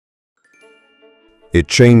It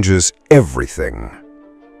changes everything.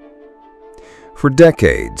 For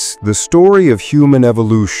decades, the story of human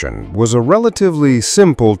evolution was a relatively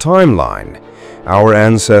simple timeline. Our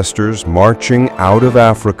ancestors, marching out of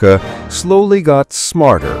Africa, slowly got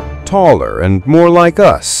smarter, taller, and more like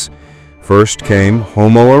us. First came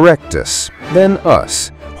Homo erectus, then us,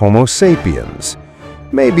 Homo sapiens.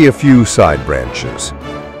 Maybe a few side branches.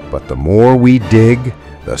 But the more we dig,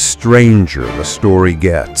 the stranger the story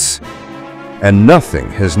gets. And nothing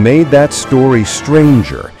has made that story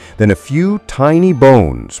stranger than a few tiny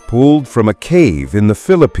bones pulled from a cave in the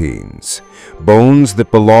Philippines. Bones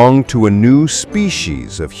that belong to a new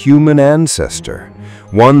species of human ancestor.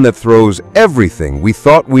 One that throws everything we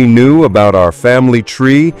thought we knew about our family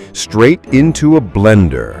tree straight into a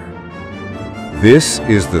blender. This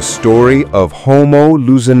is the story of Homo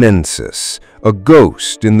luzonensis, a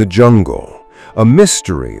ghost in the jungle, a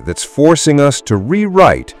mystery that's forcing us to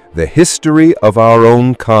rewrite the history of our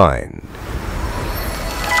own kind.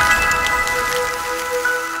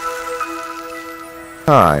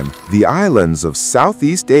 The islands of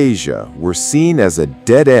Southeast Asia were seen as a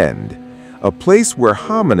dead end, a place where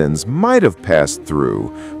hominins might have passed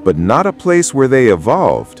through, but not a place where they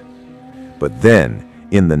evolved. But then,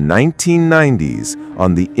 in the 1990s,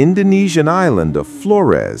 on the Indonesian island of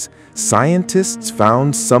Flores, scientists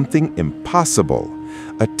found something impossible,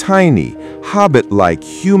 a tiny, hobbit-like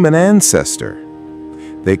human ancestor.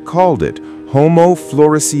 They called it Homo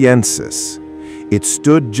floresiensis. It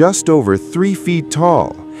stood just over 3 feet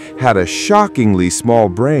tall, had a shockingly small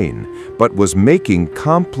brain, but was making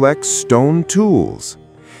complex stone tools.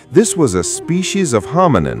 This was a species of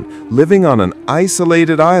hominin living on an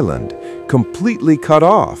isolated island, completely cut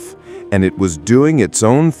off, and it was doing its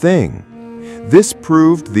own thing. This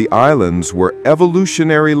proved the islands were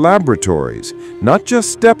evolutionary laboratories, not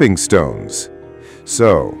just stepping stones.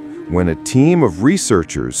 So, when a team of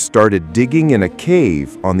researchers started digging in a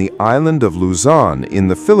cave on the island of Luzon in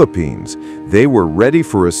the Philippines, they were ready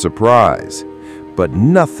for a surprise. But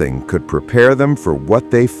nothing could prepare them for what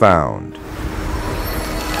they found.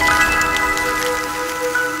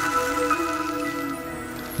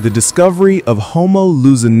 The discovery of Homo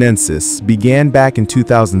luzonensis began back in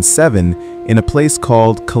 2007 in a place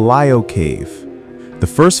called Calayo Cave. The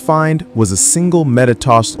first find was a single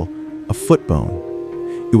metatarsal, a foot bone.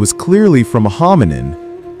 It was clearly from a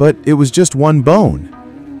hominin, but it was just one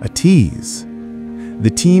bone, a tease. The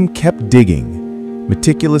team kept digging.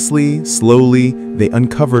 Meticulously, slowly, they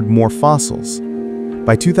uncovered more fossils.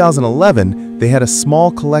 By 2011, they had a small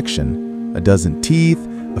collection, a dozen teeth,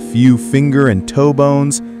 a few finger and toe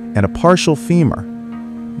bones, and a partial femur.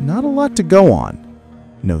 Not a lot to go on.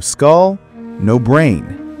 No skull, no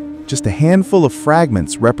brain. Just a handful of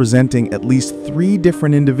fragments representing at least 3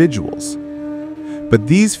 different individuals. But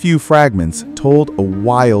these few fragments told a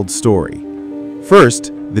wild story.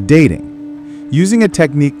 First, the dating. Using a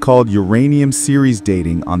technique called uranium series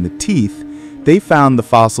dating on the teeth, they found the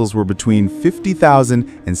fossils were between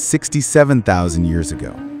 50,000 and 67,000 years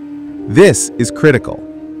ago. This is critical.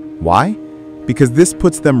 Why? Because this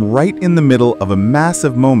puts them right in the middle of a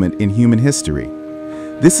massive moment in human history.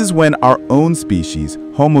 This is when our own species,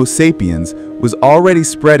 Homo sapiens, was already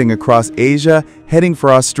spreading across Asia, heading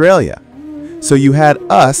for Australia. So you had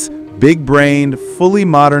us, big-brained, fully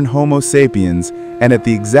modern Homo sapiens, and at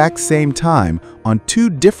the exact same time, on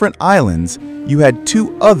 2 different islands, you had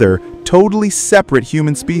 2 other, totally separate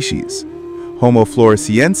human species. Homo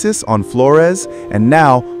floresiensis on Flores, and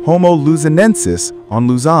now Homo luzonensis on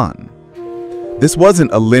Luzon. This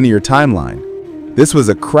wasn't a linear timeline. This was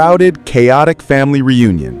a crowded, chaotic family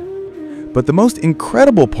reunion. But the most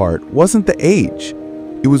incredible part wasn't the age.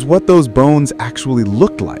 It was what those bones actually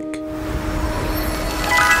looked like.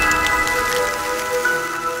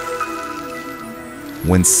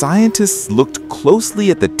 When scientists looked closely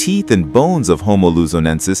at the teeth and bones of Homo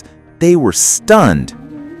luzonensis, they were stunned.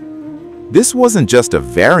 This wasn't just a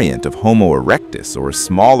variant of Homo erectus or a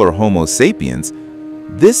smaller Homo sapiens.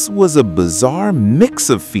 This was a bizarre mix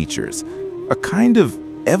of features, a kind of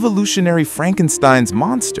evolutionary Frankenstein's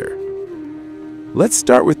monster. Let's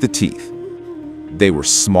start with the teeth. They were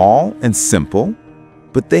small and simple,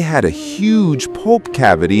 but they had a huge pulp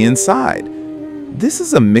cavity inside. This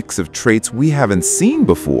is a mix of traits we haven't seen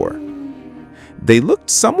before. They looked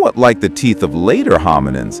somewhat like the teeth of later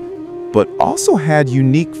hominins, but also had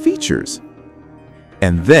unique features.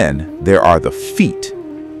 And then there are the feet.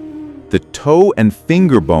 The toe and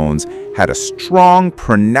finger bones had a strong,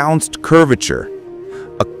 pronounced curvature.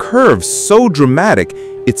 A curve so dramatic,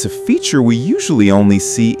 it's a feature we usually only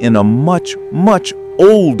see in a much, much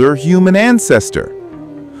older human ancestor.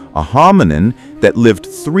 A hominin that lived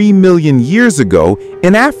 3 million years ago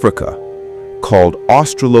in Africa, called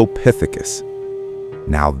Australopithecus.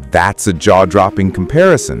 Now that's a jaw-dropping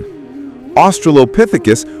comparison.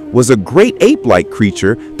 Australopithecus was a great ape-like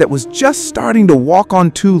creature that was just starting to walk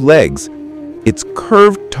on 2 legs. Its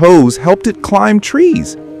curved toes helped it climb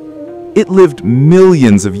trees. It lived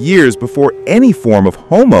millions of years before any form of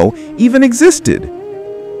Homo even existed.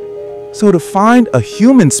 So to find a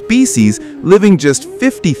human species living just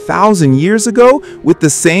 50,000 years ago with the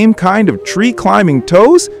same kind of tree-climbing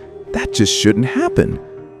toes, that just shouldn't happen.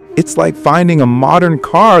 It's like finding a modern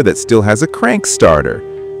car that still has a crank starter.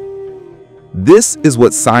 This is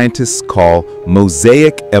what scientists call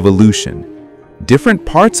Mosaic evolution. Different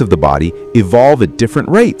parts of the body evolve at different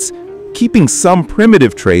rates, keeping some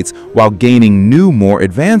primitive traits while gaining new, more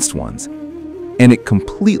advanced ones. And it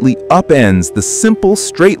completely upends the simple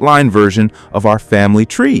straight-line version of our family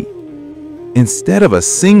tree. Instead of a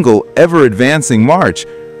single, ever-advancing march,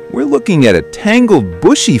 we're looking at a tangled,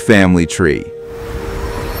 bushy family tree.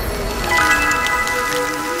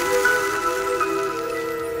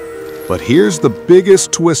 But here's the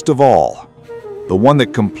biggest twist of all, the one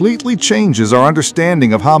that completely changes our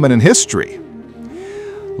understanding of hominin history.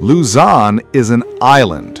 Luzon is an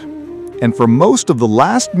island, and for most of the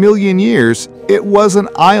last million years, it was an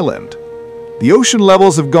island. The ocean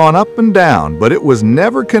levels have gone up and down, but it was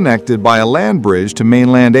never connected by a land bridge to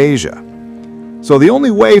mainland Asia. So the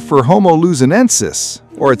only way for Homo luzonensis,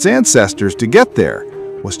 or its ancestors, to get there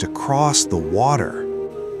was to cross the water.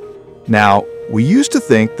 Now, we used to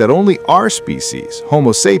think that only our species,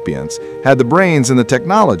 Homo sapiens, had the brains and the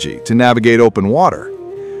technology to navigate open water.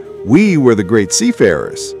 We were the great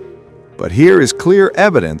seafarers. But here is clear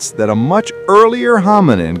evidence that a much earlier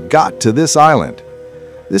hominin got to this island.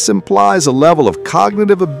 This implies a level of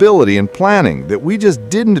cognitive ability and planning that we just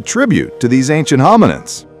didn't attribute to these ancient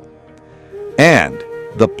hominins. And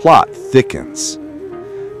the plot thickens.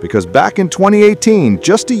 Because back in 2018,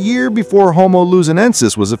 just a year before Homo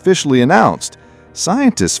luzonensis was officially announced,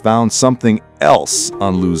 scientists found something else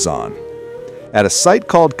on Luzon. At a site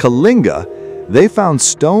called Kalinga, they found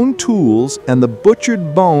stone tools and the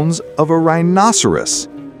butchered bones of a rhinoceros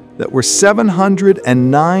that were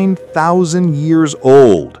 709,000 years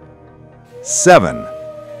old.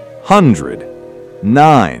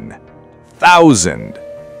 709,000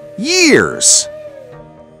 years!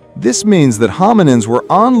 This means that hominins were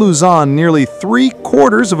on Luzon nearly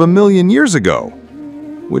 750,000 years ago,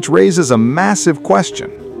 which raises a massive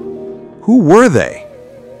question. Who were they?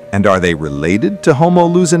 And are they related to Homo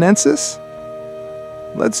luzonensis?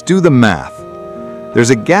 Let's do the math. There's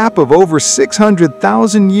a gap of over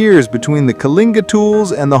 600,000 years between the Kalinga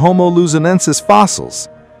tools and the Homo luzonensis fossils.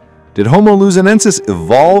 Did Homo luzonensis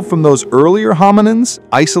evolve from those earlier hominins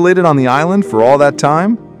isolated on the island for all that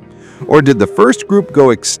time? Or did the first group go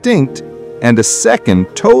extinct and a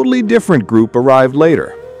second, totally different group arrived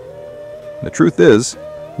later? The truth is,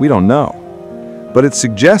 we don't know. But it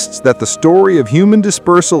suggests that the story of human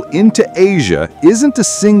dispersal into Asia isn't a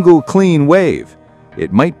single clean wave.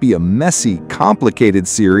 It might be a messy, complicated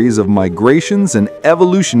series of migrations and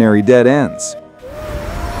evolutionary dead ends.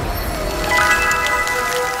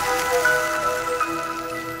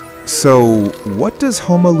 So, what does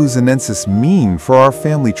Homo luzonensis mean for our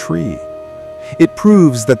family tree? It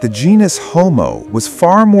proves that the genus Homo was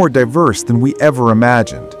far more diverse than we ever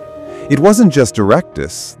imagined. It wasn't just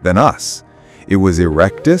Erectus, then us. It was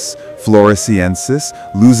Erectus, floresiensis,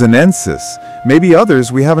 luzonensis, maybe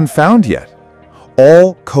others we haven't found yet.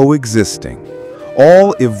 All coexisting,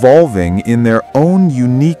 all evolving in their own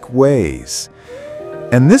unique ways.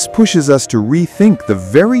 And this pushes us to rethink the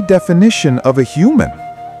very definition of a human.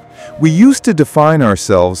 We used to define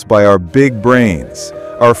ourselves by our big brains,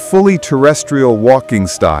 our fully terrestrial walking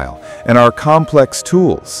style, and our complex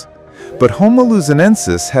tools. But Homo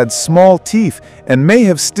luzonensis had small teeth and may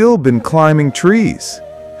have still been climbing trees.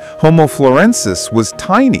 Homo florensis was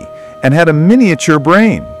tiny and had a miniature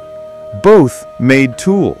brain. Both made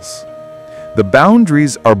tools. The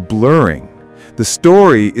boundaries are blurring. The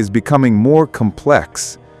story is becoming more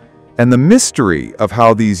complex. And the mystery of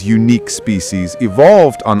how these unique species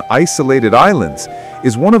evolved on isolated islands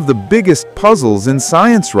is one of the biggest puzzles in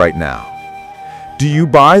science right now. Do you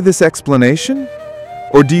buy this explanation?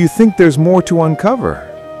 Or do you think there's more to uncover?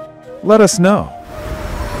 Let us know.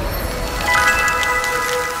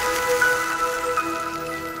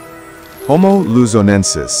 Homo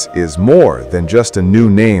luzonensis is more than just a new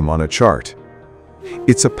name on a chart.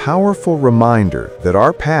 It's a powerful reminder that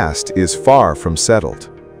our past is far from settled.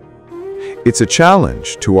 It's a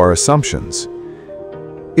challenge to our assumptions.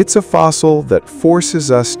 It's a fossil that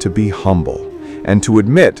forces us to be humble and to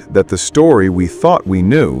admit that the story we thought we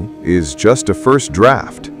knew is just a first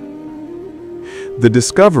draft. The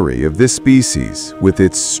discovery of this species, with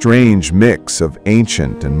its strange mix of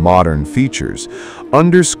ancient and modern features,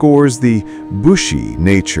 underscores the bushy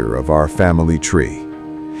nature of our family tree.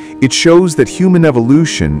 It shows that human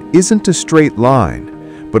evolution isn't a straight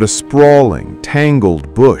line, but a sprawling,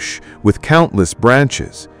 tangled bush with countless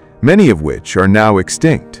branches, many of which are now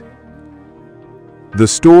extinct. The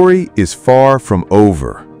story is far from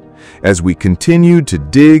over. As we continue to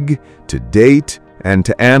dig, to date, and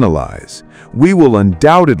to analyze, we will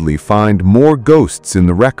undoubtedly find more ghosts in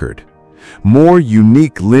the record, more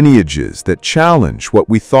unique lineages that challenge what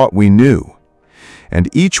we thought we knew.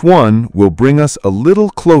 And each one will bring us a little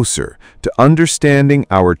closer to understanding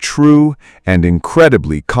our true and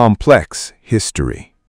incredibly complex history.